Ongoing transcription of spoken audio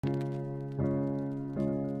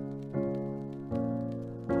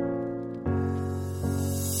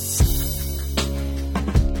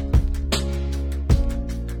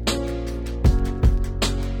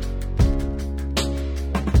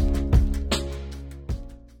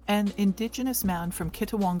An Indigenous man from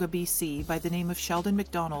Kitawonga, BC, by the name of Sheldon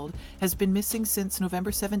Mcdonald, has been missing since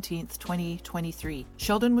November 17, 2023.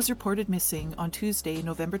 Sheldon was reported missing on Tuesday,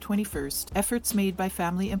 November 21st. Efforts made by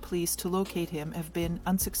family and police to locate him have been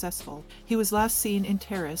unsuccessful. He was last seen in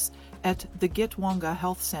Terrace at the Kitawonga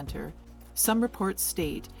Health Centre. Some reports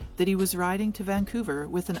state that he was riding to Vancouver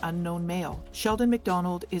with an unknown male. Sheldon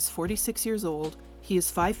Mcdonald is 46 years old. He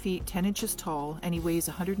is 5 feet 10 inches tall and he weighs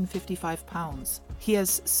 155 pounds. He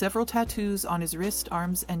has several tattoos on his wrist,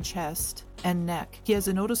 arms, and chest and neck. He has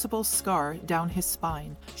a noticeable scar down his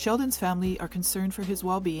spine. Sheldon's family are concerned for his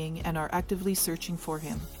well-being and are actively searching for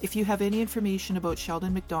him. If you have any information about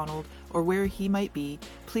Sheldon Mcdonald or where he might be,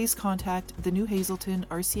 please contact the New Hazelton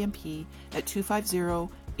RCMP at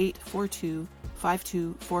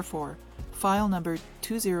 250-842-5244, file number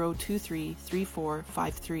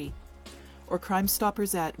 20233453. or Crime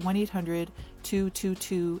Stoppers at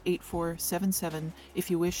 1-800-222-8477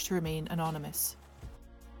 if you wish to remain anonymous.